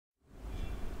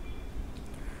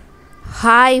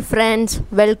Hi friends,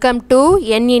 welcome to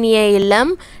எண்ணினிய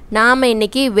இல்லம். நாம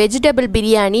இன்னைக்கு வெஜிடபிள்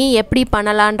பிரியாணி எப்படி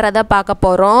பண்ணலாம்ன்றத பார்க்க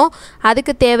போறோம்.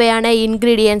 அதுக்கு தேவையான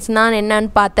ingredients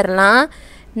என்னன்னு பார்த்திரலாம்.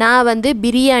 நான்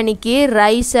பிரியாணிக்கு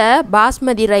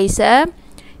பாஸ்மதி ரைஸை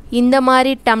இந்த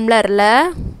மாதிரி டம்ளர்ல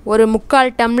ஒரு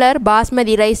 3/4 டம்ளர்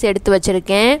பாஸ்மதி ரைஸ் எடுத்து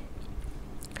வச்சிருக்கேன்.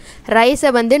 ரைஸை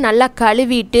நல்லா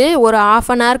கழுவிட்டு ஒரு ½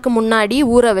 அன் ஹவருக்கு முன்னாடி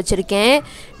ஊற வச்சுருக்கேன்.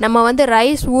 நம்ம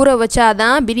ரைஸ் ஊற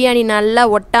வச்சாதான் பிரியாணி நல்லா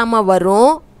ஒட்டாமல்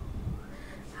வரும்.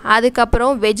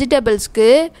 அதுக்கப்புறம் வெஜிடபிள்ஸ்க்கு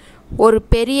ஒரு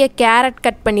பெரிய கேரட்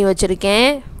கட் பண்ணி வச்சுருக்கேன்,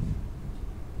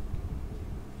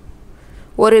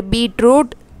 ஒரு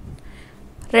பீட்ரூட்,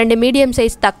 2 மீடியம்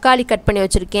சைஸ் தக்காளி கட் பண்ணி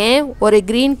வச்சுருக்கேன், ஒரு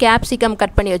க்ரீன் கேப்சிகம்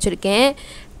கட் பண்ணி வச்சுருக்கேன்,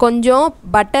 கொஞ்சம்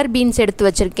பட்டர் பீன்ஸ் எடுத்து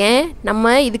வச்சுருக்கேன்.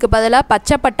 நம்ம இதுக்கு பதிலாக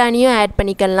பச்சை பட்டாணியும் ஆட்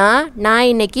பண்ணிக்கலாம். நான்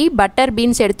இன்றைக்கி பட்டர்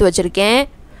பீன்ஸ் எடுத்து வச்சுருக்கேன்.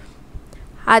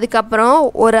 அதுக்கப்புறம்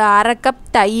ஒரு ½ கப்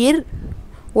தயிர்,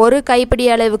 1 கைப்பிடி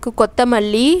அளவுக்கு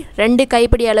கொத்தமல்லி, 2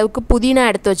 கைப்பிடி அளவுக்கு புதினா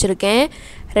எடுத்து வச்சுருக்கேன்,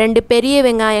 2 பெரிய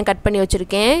வெங்காயம் கட் பண்ணி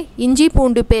வச்சுருக்கேன், இஞ்சி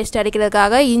பூண்டு பேஸ்ட்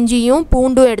அரைக்கிறதுக்காக இஞ்சியும்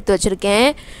பூண்டும் எடுத்து வச்சுருக்கேன்,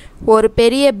 ஒரு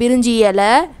பெரிய பிரிஞ்சி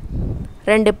இலை,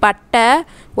 2 பட்டை,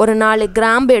 ஒரு 4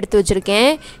 கிராம்பு எடுத்து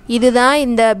வச்சுருக்கேன். இதுதான்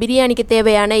இந்த பிரியாணிக்கு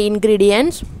தேவையான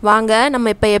இன்க்ரீடியன்ட்ஸ். வாங்க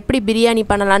நம்ம இப்போ எப்படி பிரியாணி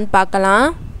பண்ணலான்னு பார்க்கலாம்.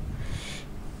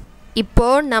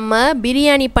 இப்போது நம்ம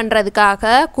பிரியாணி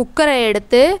பண்ணுறதுக்காக குக்கரை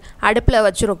எடுத்து அடுப்பில்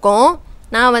வச்சுருக்கோம்.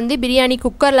 நான் பிரியாணி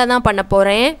குக்கரில் தான் பண்ண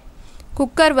போகிறேன்.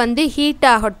 குக்கர் ஹீட்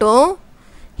ஆகட்டும்.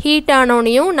 ஹீட்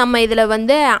ஆனோனையும் நம்ம இதில்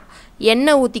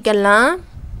எண்ணெய் ஊற்றிக்கலாம்.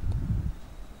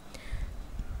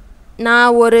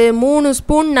 நான் ஒரு 3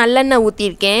 ஸ்பூன் நல்லெண்ணெய்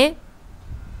ஊற்றிருக்கேன்.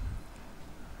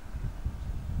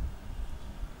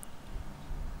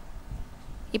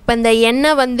 இப்போ இந்த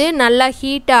எண்ணெய் நல்லா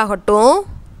ஹீட் ஆகட்டும்.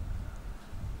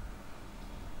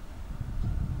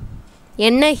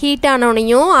 எண்ணெய் ஹீட்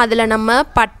ஆனோனையும் அதில் நம்ம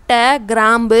பட்டை,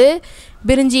 கிராம்பு,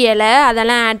 பிரிஞ்சி இலை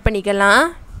அதெல்லாம் ஆட் பண்ணிக்கலாம்.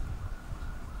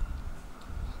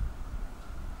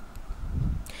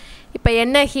 இப்போ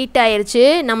எண்ணெய் ஹீட் ஆயிடுச்சு.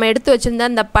 நம்ம எடுத்து வச்சுருந்த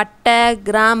அந்த பட்டை,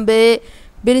 கிராம்பு,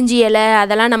 பிரிஞ்சி இலை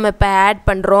அதெல்லாம் நம்ம இப்போ ஆட்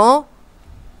பண்ணுறோம்.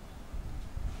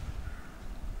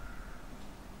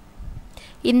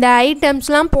 இந்த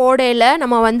ஐட்டம்ஸ்லாம் போடையில்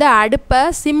நம்ம அடுப்பை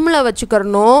சிம்மில்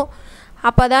வச்சுக்கிறணும்.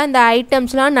 அப்போ தான் இந்த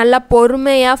ஐட்டம்ஸ்லாம் நல்லா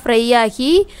பொறுமையாக ஃப்ரை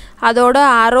ஆகி அதோட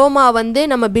அரோமா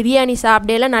நம்ம பிரியாணி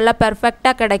சாப்பிடையில் நல்லா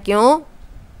பர்ஃபெக்டாக கிடைக்கும்.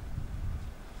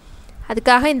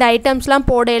 அதுக்காக இந்த ஐட்டம்ஸ்லாம்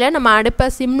போடையில் நம்ம அடுப்பை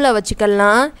சிம்மில்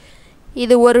வச்சுக்கலாம்.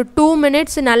 இது ஒரு 2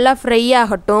 மினிட்ஸ் நல்லா ஃப்ரை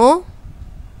ஆகட்டும்.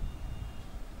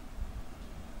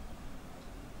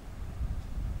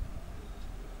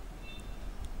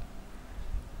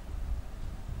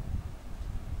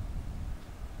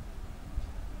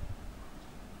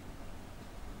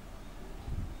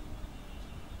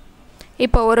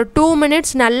 இப்போ ஒரு 2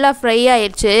 மினிட்ஸ் நல்லா ஃப்ரை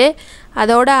ஆயிடுச்சு.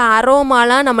 அதோட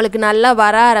அரோமாலாம் நம்மளுக்கு நல்லா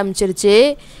வர ஆரம்பிச்சிருச்சு.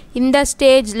 இந்த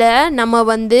ஸ்டேஜில் நம்ம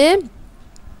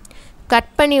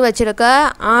கட் பண்ணி வச்சுருக்க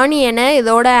ஆனியனை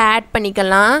இதோட ஆட்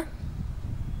பண்ணிக்கலாம்.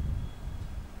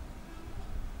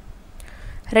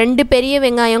 2 பெரிய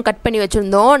வெங்காயம் கட் பண்ணி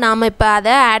வச்சுருந்தோம். நாம் இப்போ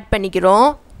அதை ஆட் பண்ணிக்கிறோம்.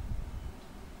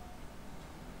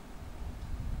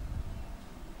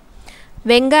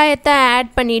 வெங்காயத்தை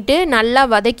ஆட் பண்ணிவிட்டு நல்லா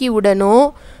வதக்கி விடணும்.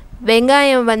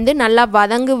 வெங்காயம் நல்லா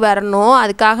வதங்கி வரணும்.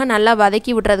 அதுக்காக நல்லா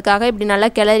வதக்கி விடுறதுக்காக இப்படி நல்லா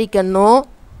கிளறிக்கணும்.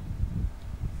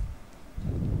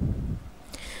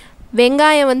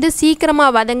 வெங்காயம்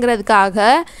சீக்கிரமாக வதங்கிறதுக்காக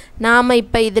நாம்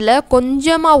இப்போ இதில்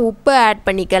கொஞ்சமாக உப்பு ஆட்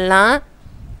பண்ணிக்கலாம்.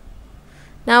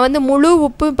 நான் முழு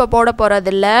உப்பு இப்போ போட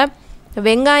போகிறதில்ல.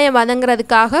 வெங்காயம்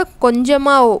வதங்கிறதுக்காக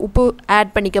கொஞ்சமாக உப்பு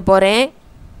ஆட் பண்ணிக்க போகிறேன்.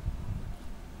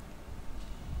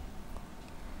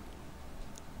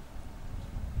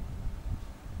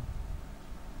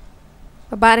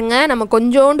 இப்போ பாருங்கள், நம்ம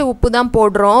கொஞ்சோண்டு உப்பு தான்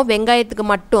போடுறோம் வெங்காயத்துக்கு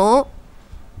மட்டும்.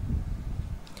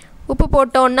 உப்பு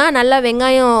போட்டோன்னா நல்லா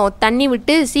வெங்காயம் தண்ணி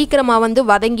விட்டு சீக்கிரமாக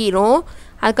வதங்கிரும்.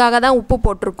 அதுக்காக தான் உப்பு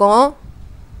போட்டிருக்கோம்.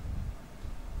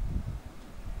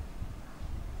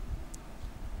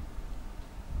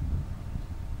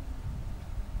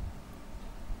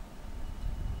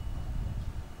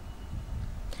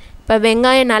 இப்போ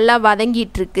வெங்காயம் நல்லா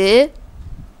வதங்கிட்டுருக்கு.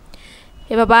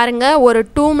 இப்போ பாருங்கள், ஒரு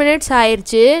 2 மினிட்ஸ்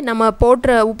ஆயிடுச்சு. நம்ம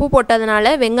உப்பு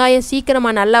போட்டதுனால வெங்காயம்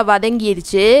சீக்கிரமாக நல்லா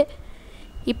வதங்கிடுச்சு.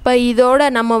 இப்போ இதோட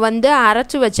நம்ம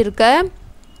அரைச்சி வச்சுருக்க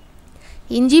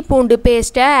இஞ்சி பூண்டு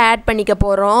பேஸ்ட்டை ஆட் பண்ணிக்க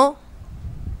போகிறோம்.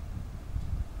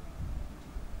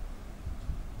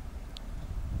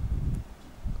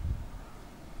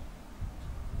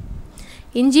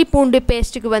 இஞ்சி பூண்டு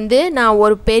பேஸ்ட்டுக்கு நான்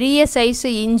ஒரு பெரிய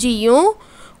சைஸு இஞ்சியும்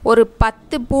ஒரு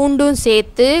 10 பூண்டும்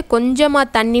சேர்த்து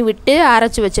கொஞ்சமாக தண்ணி விட்டு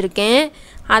அரைச்சி வச்சுருக்கேன்.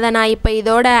 அதை நான் இப்போ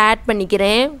இதோட ஆட்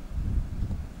பண்ணிக்கிறேன்.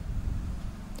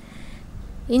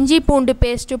 இஞ்சி பூண்டு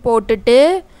பேஸ்ட்டு போட்டுட்டு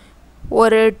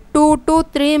ஒரு 2 to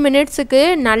 3 மினிட்ஸுக்கு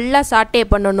நல்லா சாட்டே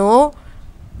பண்ணணும்.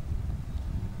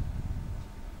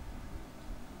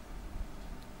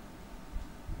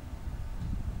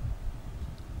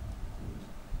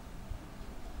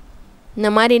 இந்த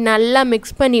மாதிரி நல்லா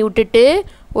மிக்ஸ் பண்ணி விட்டுட்டு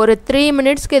ஒரு 3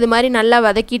 மினிட்ஸ்க்கு இது மாதிரி நல்லா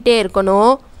வதக்கிட்டே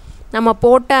இருக்கணும். நம்ம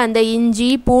போட்ட அந்த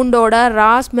இஞ்சி பூண்டோட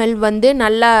ரா ஸ்மெல் வந்து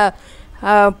நல்லா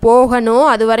போகணும்.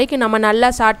 அது வரைக்கும் நம்ம நல்லா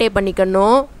சாட்டே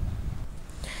பண்ணிக்கணும்.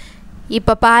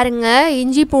 இப்போ பாருங்கள்,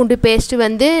 இஞ்சி பூண்டு பேஸ்ட்டு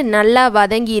வந்து நல்லா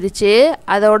வதங்கிருச்சு.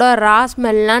 அதோட ரா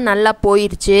ஸ்மெல்லாம் நல்லா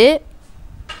போயிருச்சு.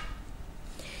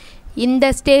 இந்த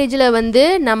ஸ்டேஜில் வந்து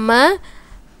நம்ம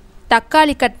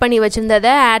தக்காளி கட் பண்ணி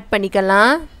வச்சுருந்ததை ஆட்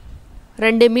பண்ணிக்கலாம்.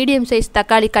 2 மீடியம் சைஸ்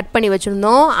தக்காளி கட் பண்ணி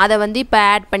வச்சுருந்தோம், அதை வந்து இப்போ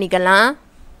ஆட் பண்ணிக்கலாம்.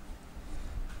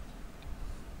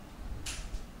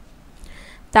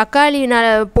 தக்காளி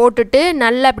போட்டுட்டு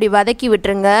நல்லா அப்படி வதக்கி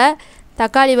விட்டுருங்க.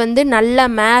 தக்காளி வந்து நல்லா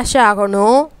மேஷ்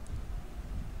ஆகணும்.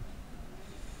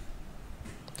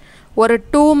 ஒரு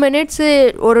 2 மினிட்ஸு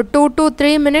ஒரு 2 to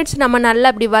 3 மினிட்ஸ் நம்ம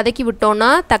நல்லா அப்படி வதக்கி விட்டோம்னா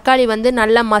தக்காளி வந்து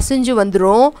நல்லா மசிஞ்சு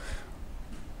வந்துடும்.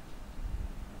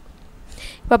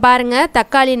 இப்போ பாருங்கள்,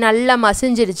 தக்காளி நல்லா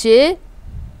மசிஞ்சிருச்சு.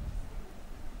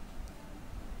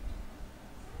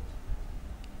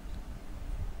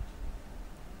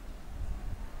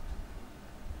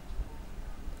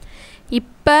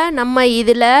 இப்போ நம்ம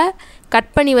இதில்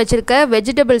கட் பண்ணி வச்சுருக்க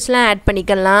வெஜிடபிள்ஸ்லாம் ஆட்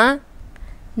பண்ணிக்கலாம்.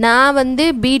 நான் வந்து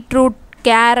beetroot,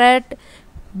 carrot,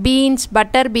 beans,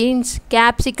 butter beans,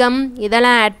 capsicum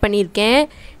இதெல்லாம் ஆட் பண்ணியிருக்கேன்.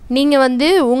 நீங்கள் வந்து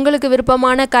உங்களுக்கு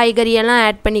விருப்பமான காய்கறியெல்லாம்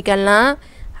ஆட் பண்ணிக்கலாம்.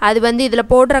 அது வந்து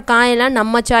இதில் போடுற காயெல்லாம்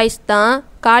நம்ம சாய்ஸ் தான்.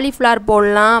 காலிஃப்ளவர்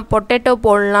போடலாம், பொட்டேட்டோ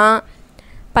போடலாம்,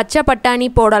 பச்சை பட்டாணி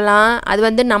போடலாம். அது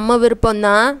வந்து நம்ம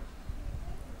விருப்பம்தான்.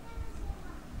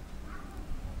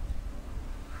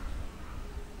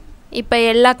 இப்போ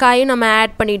எல்லா காயும் நம்ம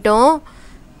ஆட் பண்ணிட்டோம்.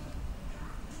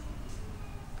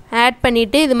 ஆட்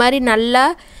பண்ணிவிட்டு இது மாதிரி நல்லா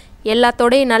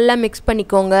எல்லாத்தோடையும் நல்லா மிக்ஸ்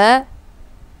பண்ணிக்கோங்க.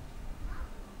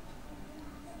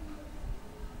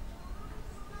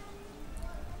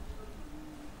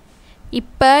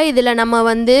 இப்போ இதில் நம்ம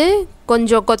வந்து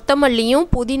கொஞ்சம் கொத்தமல்லியும்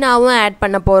புதினாவும் ஆட்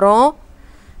பண்ண போகிறோம்.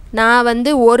 நான்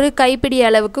வந்து 1 கைப்பிடி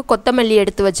அளவுக்கு கொத்தமல்லி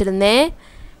எடுத்து வச்சுருந்தேன்.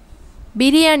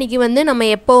 பிரியாணிக்கு வந்து நம்ம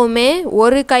எப்போவுமே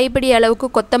 1 கைப்பிடி அளவுக்கு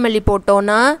கொத்தமல்லி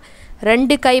போட்டோன்னா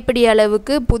 2 கைப்பிடி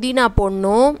அளவுக்கு புதினா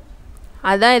போடணும்.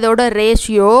 அதுதான் இதோட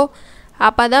ரேஷியோ.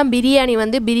 அப்போ தான் பிரியாணி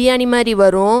வந்து பிரியாணி மாதிரி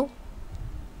வரும்.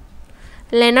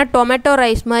 இல்லைன்னா டொமேட்டோ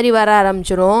ரைஸ் மாதிரி வர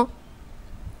ஆரம்பிச்சிரும்.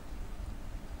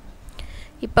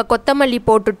 இப்போ கொத்தமல்லி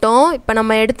போட்டுட்டோம். இப்போ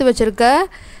நம்ம எடுத்து வச்சுருக்க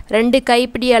 2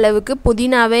 கைப்பிடி அளவுக்கு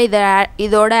புதினாவே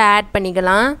இதோட ஆட்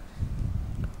பண்ணிக்கலாம்.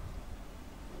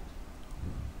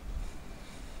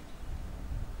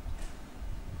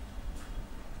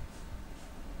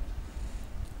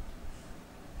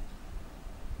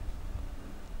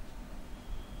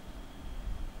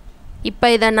 இப்போ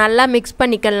இதை நல்லா மிக்ஸ்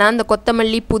பண்ணிக்கலாம். இந்த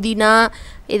கொத்தமல்லி, புதினா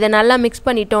இதை நல்லா மிக்ஸ்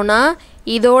பண்ணிட்டோன்னா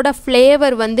இதோட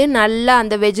ஃப்ளேவர் வந்து நல்லா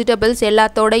அந்த வெஜிடபிள்ஸ்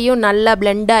எல்லாத்தோடையும் நல்லா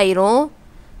பிளெண்ட் ஆயிரும்.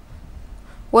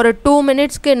 ஒரு 2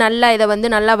 மினிட்ஸ்க்கு நல்லா இதை வந்து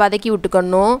நல்லா வதக்கி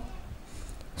விட்டுக்கணும்.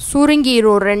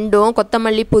 சுருங்கிரும் ரெண்டும்,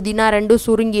 கொத்தமல்லி புதினா ரெண்டும்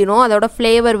சுருங்கிரும். அதோட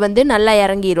ஃப்ளேவர் வந்து நல்லா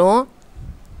இறங்கிரும்.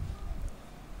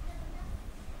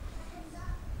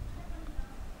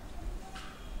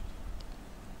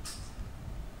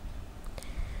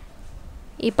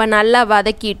 இப்போ நல்லா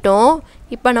வதக்கிட்டோம்.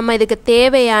 இப்போ நம்ம இதுக்கு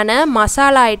தேவையான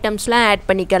மசாலா ஐட்டம்ஸ்லாம் ஆட்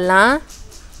பண்ணிக்கலாம்.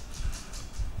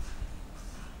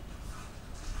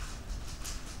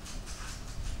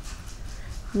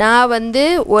 நான் வந்து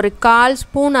ஒரு 1/4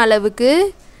 ஸ்பூன் அளவுக்கு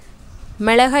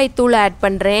மிளகாய்த்தூள் ஆட்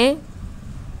பண்ணுறேன்.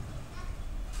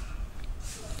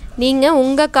 நீங்கள்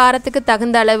உங்கள் காரத்துக்கு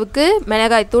தகுந்த அளவுக்கு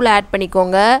மிளகாய்த்தூள் ஆட்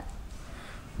பண்ணிக்கோங்க.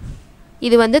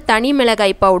 இது வந்து தனி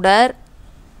மிளகாய் பவுடர்.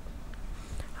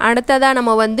 அடுத்ததாக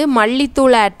நம்ம வந்து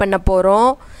மல்லித்தூள் ஆட் பண்ண போகிறோம்.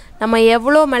 நம்ம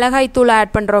எவ்வளோ மிளகாய்த்தூள்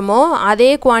ஆட் பண்ணுறோமோ அதே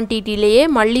குவான்டிட்டிலேயே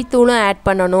மல்லித்தூளும் ஆட்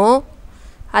பண்ணணும்.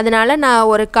 அதனால் நான்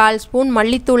ஒரு 1/4 ஸ்பூன்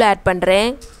மல்லித்தூள் ஆட் பண்ணுறேன்.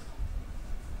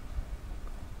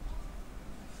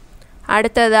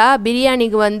 அடுத்ததாக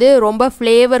பிரியாணிக்கு வந்து ரொம்ப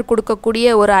ஃப்ளேவர்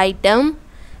கொடுக்கக்கூடிய ஒரு ஐட்டம்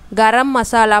கரம்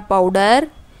மசாலா பவுடர்.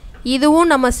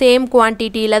 இதுவும் நம்ம சேம்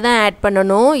குவான்டிட்டியில் தான் ஆட்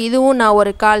பண்ணணும். இதுவும் நான்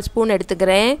ஒரு 1/4 ஸ்பூன்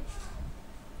எடுத்துக்கிறேன்.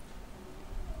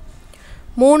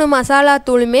 3 மசாலா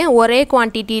தூளுமே ஒரே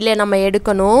குவான்டிட்டியில் நம்ம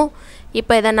எடுக்கணும்.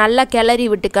 இப்போ இதை நல்லா கிளறி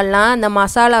விட்டுக்கலாம். அந்த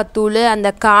மசாலா தூள் அந்த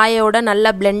காயோட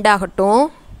நல்லா பிளெண்ட் ஆகட்டும்.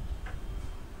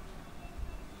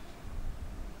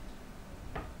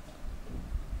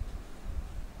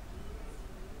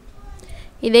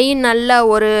 இதையும் நல்லா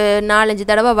ஒரு 4-5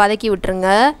 தடவை வதக்கி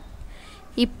விட்டுருங்க.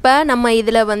 இப்போ நம்ம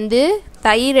இதில் வந்து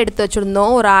தயிர் எடுத்து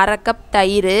வச்சுருந்தோம், ஒரு 1/2 கப்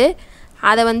தயிர்.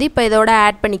 அதை வந்து இப்போ இதோட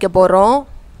ஆட் பண்ணிக்க போகிறோம்.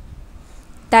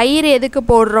 தயிர் எதுக்கு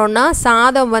போடுறோன்னா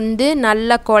சாதம் வந்து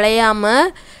நல்லா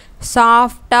குழையாமல்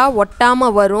சாஃப்டாக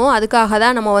ஒட்டாமல் வரும். அதுக்காக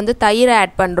தான் நம்ம வந்து தயிரை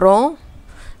ஆட் பண்ணுறோம்.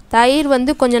 தயிர்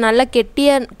வந்து கொஞ்சம் நல்லா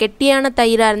கெட்டியான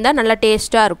தயிராக இருந்தால் நல்லா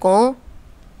டேஸ்ட்டாக இருக்கும்.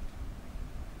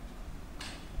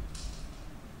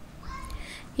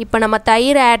 இப்போ நம்ம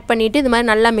தயிரை ஆட் பண்ணிவிட்டு இது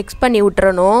மாதிரி நல்லா மிக்ஸ் பண்ணி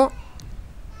விட்டுறணும்.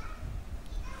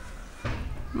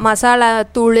 மசாலா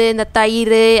தூள் இந்த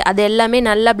தயிர் அது எல்லாமே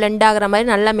நல்லா பிளெண்ட் ஆகிற மாதிரி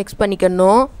நல்லா மிக்ஸ்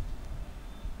பண்ணிக்கணும்.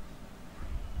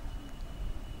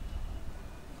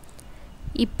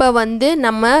 இப்போ வந்து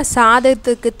நம்ம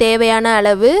சாதத்துக்கு தேவையான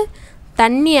அளவு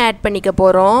தண்ணி ஆட் பண்ணிக்க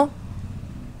போகிறோம்.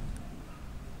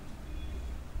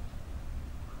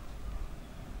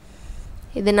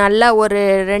 இது நல்லா ஒரு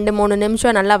 2-3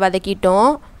 நிமிஷம் நல்லா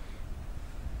வதக்கிட்டோம்.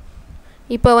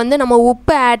 இப்போ வந்து நம்ம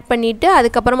உப்பு ஆட் பண்ணிவிட்டு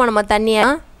அதுக்கப்புறமா நம்ம தண்ணியை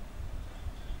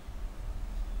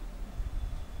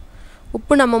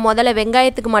உப்பு நம்ம முதல்ல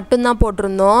வெங்காயத்துக்கு மட்டும்தான்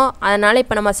போட்டிருந்தோம். அதனால்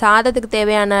இப்போ நம்ம சாதத்துக்கு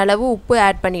தேவையான அளவு உப்பு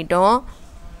ஆட் பண்ணிட்டோம்.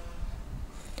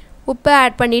 உப்பு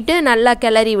ஆட் பண்ணிவிட்டு நல்லா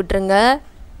கிளறி விட்டுருங்க.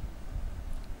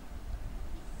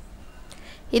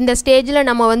 இந்த ஸ்டேஜில்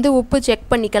நம்ம வந்து உப்பு செக்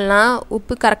பண்ணிக்கலாம்,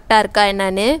 உப்பு கரெக்டாக இருக்கா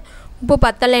என்னன்னு. உப்பு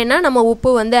பத்தலைன்னா நம்ம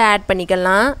உப்பு வந்து ஆட்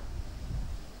பண்ணிக்கலாம்.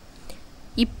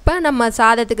 இப்போ நம்ம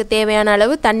சாதத்துக்கு தேவையான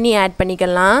அளவு தண்ணி ஆட்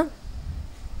பண்ணிக்கலாம்.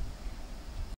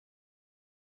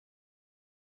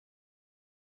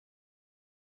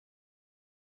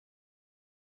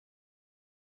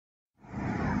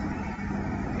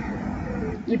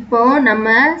 இப்போ நம்ம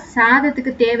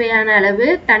சாதத்துக்கு தேவையான அளவு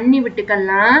தண்ணி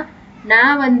விட்டுக்கலாம்.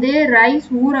 நான் வந்து ரைஸ்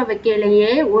ஊற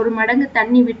வைக்கலையே 1 மடங்கு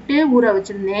தண்ணி விட்டு ஊற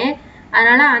வச்சிருந்தேன்.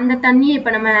 அதனால அந்த தண்ணியை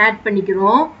இப்போ நம்ம ஆட்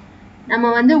பண்ணிக்கிறோம்.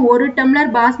 நம்ம வந்து 1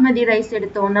 டம்ளர் பாஸ்மதி ரைஸ்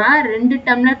எடுத்தோம்னா 2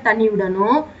 டம்ளர் தண்ணி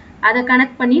விடணும். அதை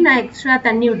கணக்கு பண்ணி நான் எக்ஸ்ட்ரா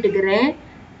தண்ணி விட்டுக்கிறேன்.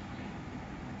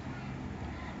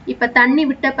 இப்போ தண்ணி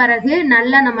விட்ட பிறகு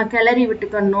நல்லா நம்ம கிளறி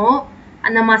விட்டுக்கணும்.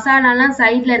 அந்த மசாலாலாம்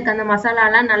சைடில் இருக்க அந்த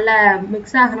மசாலாலாம் நல்லா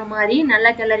மிக்ஸ் ஆகிற மாதிரி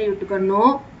நல்லா கிளறி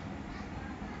விட்டுக்கணும்.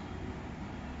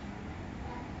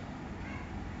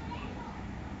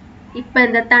 இப்போ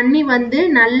இந்த தண்ணி வந்து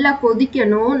நல்லா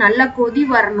கொதிக்கணும், நல்லா கொதி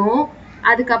வரணும்.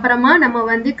 அதுக்கப்புறமா நம்ம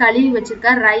வந்து கழுவி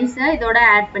வச்சிருக்க ரைஸை இதோட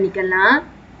ஆட் பண்ணிக்கலாம்.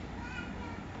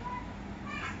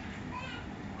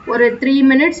 ஒரு 3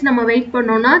 மினிட்ஸ் நம்ம வெயிட்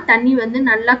பண்ணோம்னா தண்ணி வந்து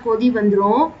நல்லா கொதி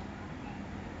வந்துடும்.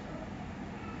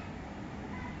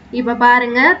 இப்போ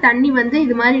பாருங்க தண்ணி வந்து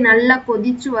இது மாதிரி நல்லா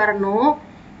கொதிச்சு வரணும்.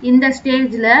 இந்த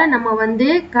ஸ்டேஜில் நம்ம வந்து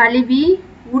கழுவி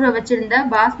ஊற வச்சிருந்த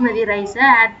பாஸ்மதி ரைஸை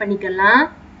ஆட் பண்ணிக்கலாம்.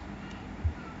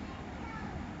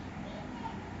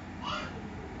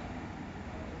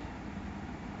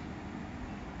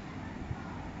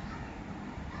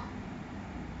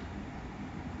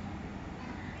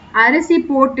 அரிசி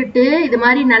போட்டுட்டு இது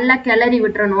மாதிரி நல்லா கிளறி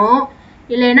விட்டுறணும்.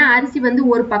 இல்லைன்னா அரிசி வந்து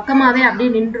ஒரு பக்கமாகவே அப்படியே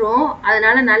நின்றும்.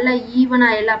 அதனால நல்லா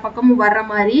ஈவனாக எல்லா பக்கமும் வர்ற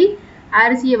மாதிரி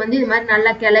அரிசியை வந்து இது மாதிரி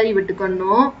நல்லா கிளறி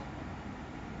விட்டுக்கணும்.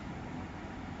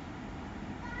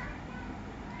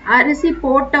 அரிசி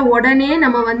போட்ட உடனே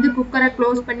நம்ம வந்து குக்கரை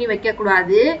க்ளோஸ் பண்ணி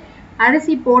வைக்கக்கூடாது.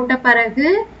 அரிசி போட்ட பிறகு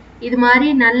இது மாதிரி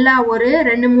நல்லா ஒரு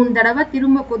 2-3 தடவை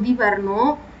திரும்ப கொதி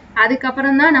வரணும்.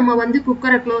 அதுக்கப்புறம் தான் நம்ம வந்து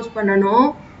குக்கரை க்ளோஸ் பண்ணணும்.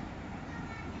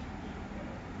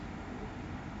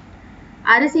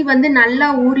 அரிசி வந்து நல்லா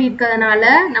ஊறி இருக்கிறதுனால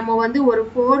நம்ம வந்து ஒரு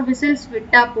 4 விசில்ஸ்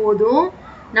விட்டா போதும்,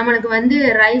 நம்மளுக்கு வந்து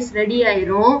ரைஸ் ரெடி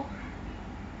ஆயிரும்.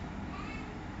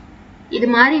 இது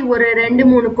மாதிரி ஒரு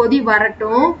 2-3 கொதி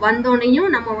வரட்டும். வந்தோடனையும்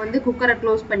நம்ம வந்து குக்கரை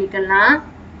க்ளோஸ் பண்ணிக்கலாம்.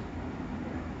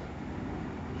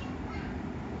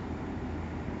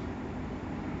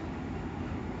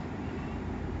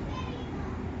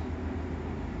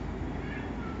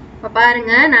 இப்போ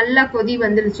பாருங்க நல்லா கொதி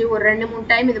வந்துருச்சு. ஒரு 2-3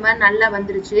 டைம் இது மாதிரி நல்லா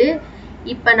வந்துருச்சு.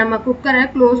 இப்போ நம்ம குக்கரை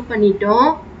க்ளோஸ் பண்ணிட்டோம்.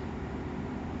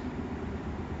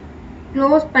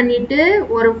 க்ளோஸ் பண்ணிட்டு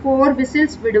ஒரு 4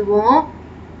 விசில்ஸ் விடுவோம்.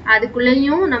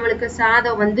 அதுக்குள்ளேயும் நம்மளுக்கு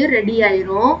சாதம் வந்து ரெடி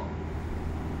ஆயிரும்.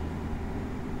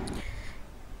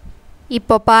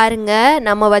 இப்போ பாருங்க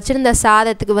நம்ம வச்சிருந்த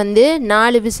சாதத்துக்கு வந்து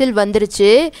 4 விசில்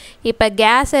வந்துருச்சு. இப்போ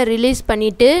கேஸை ரிலீஸ்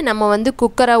பண்ணிட்டு நம்ம வந்து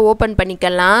குக்கரை ஓப்பன்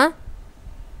பண்ணிக்கலாம்.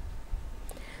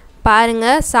 பாருங்க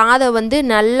சாதம் வந்து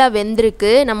நல்லா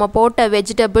வெந்திருக்கு. நம்ம போட்ட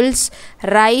வெஜிடபிள்ஸ்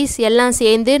ரைஸ் எல்லாம்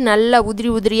சேர்ந்து நல்லா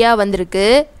உதிரியாக வந்திருக்கு.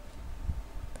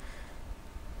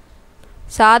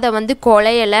 சாதம் வந்து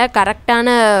குழையலை,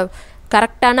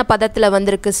 கரெக்டான பதத்தில்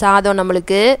வந்திருக்கு சாதம்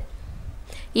நம்மளுக்கு.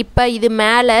 இப்போ இது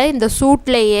மேலே இந்த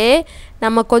சூட்லேயே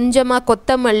நம்ம கொஞ்சமாக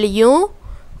கொத்தமல்லியும்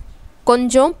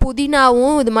கொஞ்சம்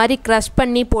புதினாவும் இது மாதிரி க்ரஷ்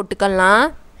பண்ணி போட்டுக்கலாம்.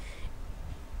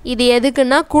 இது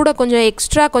எதுக்குன்னா கூட கொஞ்சம்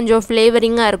எக்ஸ்ட்ரா கொஞ்சம்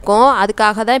ஃப்ளேவரிங்காக இருக்கும்.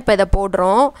 அதுக்காக தான் இப்போ இதை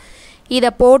போடுறோம். இதை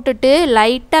போட்டுட்டு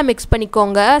லைட்டாக மிக்ஸ்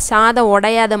பண்ணிக்கோங்க. சாதம்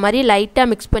உடையாத மாதிரி லைட்டாக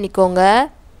மிக்ஸ் பண்ணிக்கோங்க.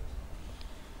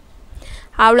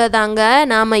 அவ்வளோதாங்க.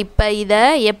 நாம் இப்போ இதை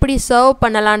எப்படி சர்வ்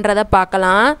பண்ணலான்றதை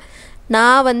பார்க்கலாம்.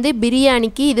 நான்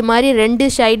பிரியாணிக்கு இது மாதிரி 2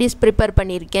 சைடிஷ் ப்ரிப்பேர்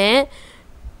பண்ணியிருக்கேன்.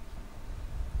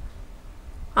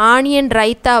 ஆனியன்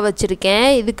ரைத்தா வச்சுருக்கேன்.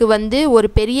 இதுக்கு ஒரு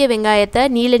பெரிய வெங்காயத்தை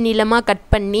நீளமாக கட்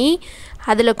பண்ணி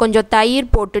அதில் கொஞ்சம்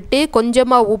தயிர் போட்டுட்டு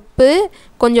கொஞ்சமாக உப்பு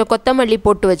கொஞ்சம் கொத்தமல்லி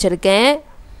போட்டு வச்சுருக்கேன்.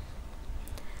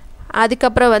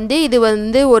 அதுக்கப்புறம் இது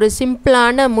ஒரு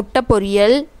சிம்பிளான முட்டை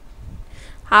பொரியல்.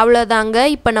 அவ்வளோதாங்க.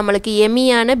 இப்போ நம்மளுக்கு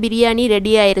எம்மியான பிரியாணி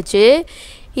ரெடி ஆயிடுச்சு.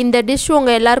 இந்த டிஷ்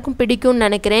உங்கள் எல்லாருக்கும் பிடிக்கும்னு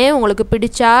நினைக்கிறேன். உங்களுக்கு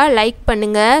பிடிச்சா லைக்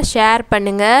பண்ணுங்கள், ஷேர்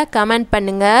பண்ணுங்கள், கமெண்ட்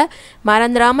பண்ணுங்கள்.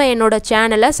 மறந்துடாமல் என்னோடய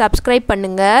சேனலை சப்ஸ்கிரைப்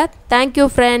பண்ணுங்கள். Thank you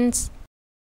friends.